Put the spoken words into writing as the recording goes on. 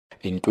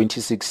In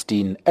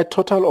 2016, a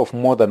total of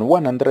more than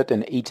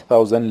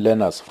 108,000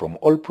 learners from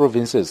all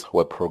provinces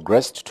were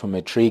progressed to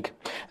matric.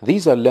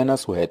 These are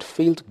learners who had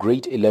failed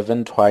grade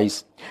 11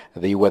 twice.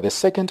 They were the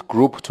second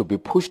group to be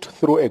pushed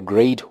through a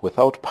grade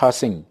without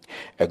passing.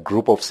 A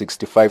group of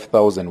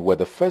 65,000 were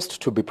the first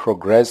to be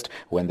progressed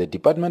when the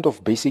Department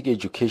of Basic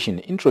Education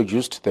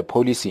introduced the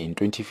policy in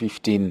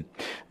 2015.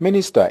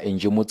 Minister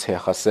Angie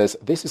Motshekga says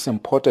this is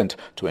important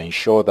to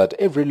ensure that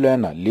every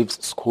learner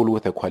leaves school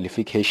with a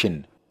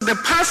qualification. The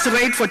pass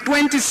rate for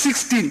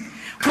 2016,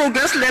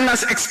 progress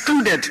learners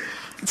excluded,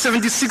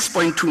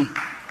 76.2,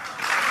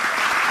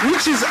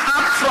 which is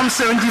up from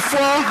 74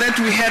 that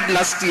we had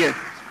last year.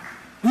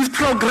 With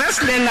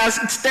progress learners,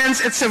 it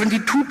stands at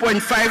 72.5,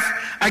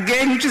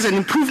 again, which is an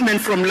improvement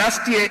from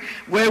last year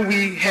where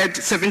we had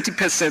 70%.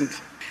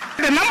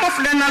 The number of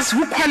learners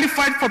who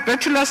qualified for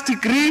bachelor's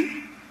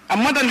degree are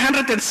more than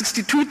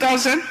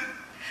 162,000.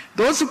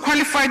 Those who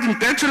qualified in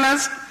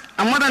bachelor's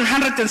are more than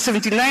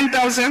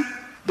 179,000.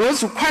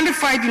 Those who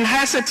qualified in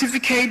higher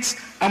certificates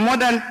are more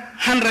than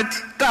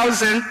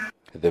 100,000.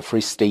 The Free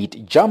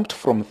State jumped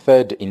from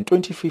third in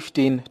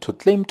 2015 to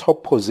claim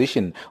top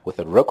position with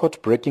a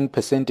record-breaking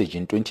percentage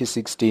in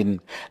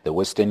 2016. The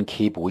Western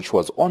Cape, which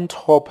was on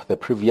top the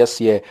previous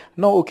year,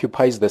 now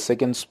occupies the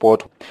second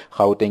spot.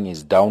 Gauteng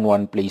is down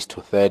one place to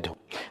third.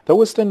 The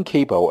Western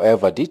Cape,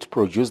 however, did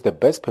produce the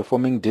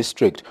best-performing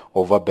district,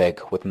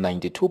 Overberg, with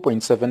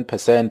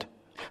 92.7%.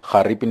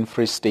 Haripin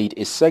Free State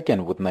is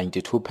second with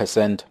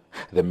 92%.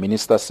 The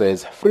minister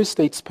says Free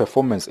State's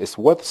performance is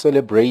worth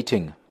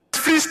celebrating.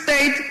 Free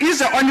State is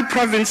the only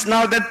province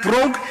now that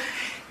broke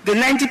the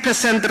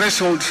 90%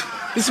 threshold.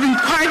 It's been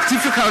quite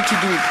difficult to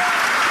do.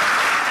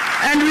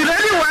 And we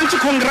really want to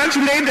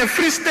congratulate the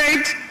Free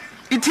State.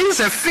 It is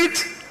a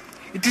feat.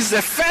 It is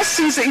the first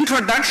since the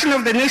introduction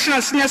of the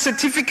National Senior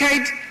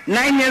Certificate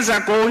 9 years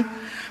ago.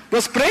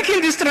 Because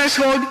breaking this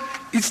threshold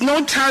is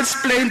no child's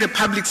play in the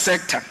public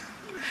sector.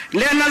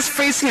 Learners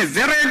facing a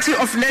variety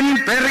of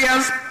learning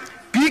barriers,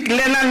 big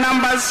learner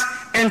numbers,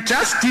 and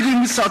just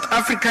dealing with South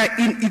Africa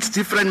in its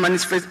different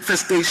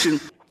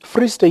manifestations.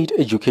 Free State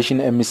Education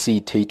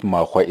MEC Tate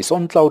Magwa is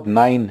on cloud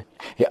 9.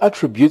 He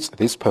attributes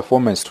this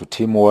performance to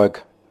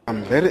teamwork.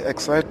 I'm very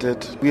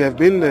excited. We have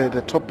been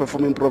the top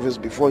performing province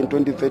before in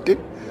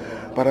 2013,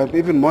 but I'm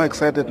even more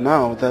excited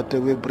now that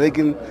we're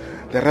breaking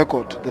the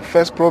record, the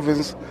first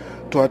province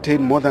to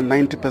attain more than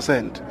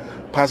 90%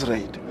 pass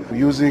rate.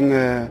 Using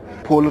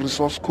poor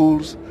resource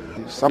schools,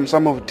 some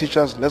of the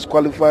teachers less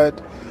qualified,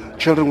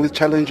 children with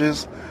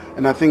challenges,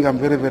 and I think I'm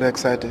very, very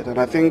excited. And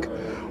I think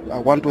I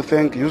want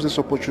to use this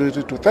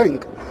opportunity to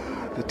thank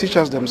the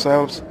teachers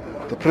themselves,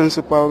 the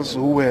principals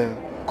who were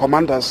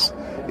commanders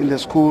in the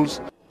schools.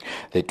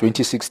 The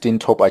 2016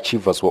 top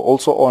achievers were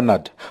also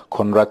honored.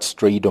 Conrad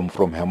Stradom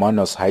from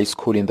Hermanos High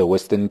School in the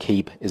Western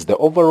Cape is the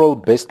overall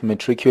best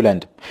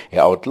matriculant. He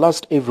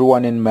outclassed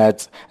everyone in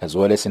maths as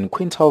well as in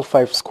Quintile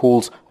 5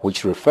 schools,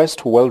 which refers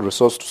to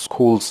well-resourced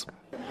schools.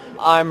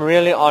 I'm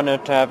really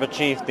honored to have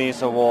achieved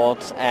these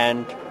awards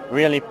and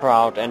really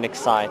proud and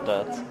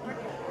excited.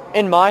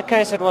 In my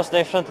case, it was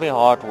definitely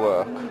hard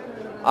work.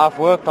 I've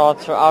worked hard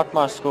throughout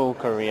my school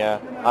career.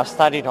 I've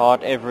studied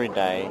hard every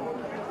day.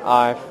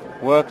 I've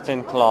worked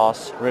in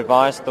class,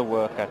 revised the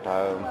work at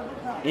home,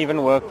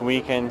 even worked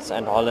weekends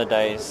and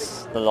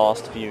holidays the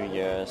last few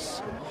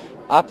years.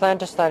 I plan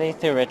to study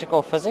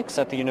theoretical physics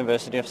at the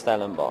University of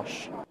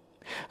Stellenbosch.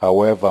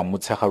 However,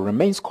 Motshekga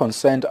remains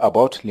concerned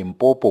about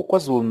Limpopo,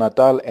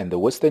 KwaZulu-Natal and the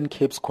Western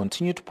Cape's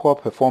continued poor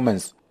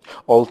performance.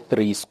 All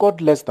three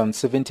scored less than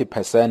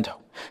 70%.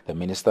 The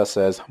minister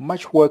says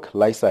much work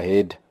lies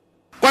ahead.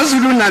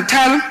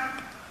 KwaZulu-Natal,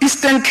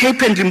 Eastern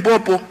Cape and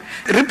Limpopo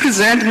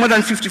represent more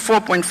than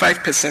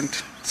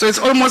 54.5%. So it's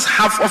almost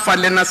half of our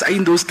learners are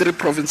in those three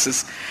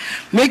provinces,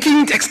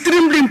 making it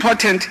extremely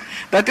important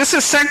that as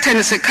a sector and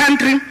as a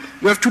country,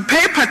 we have to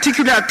pay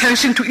particular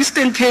attention to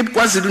Eastern Cape,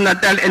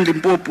 KwaZulu-Natal and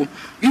Limpopo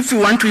if we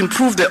want to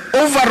improve the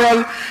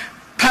overall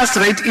pass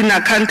rate in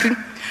our country.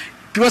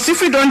 Because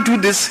if we don't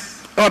do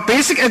this, our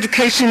basic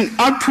education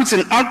outputs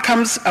and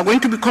outcomes are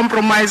going to be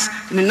compromised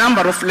and a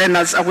number of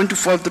learners are going to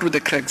fall through the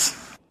cracks.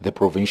 The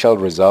provincial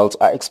results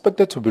are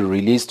expected to be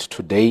released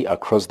today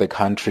across the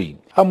country.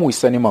 I'm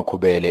Wisani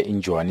Makubele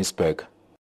in Johannesburg.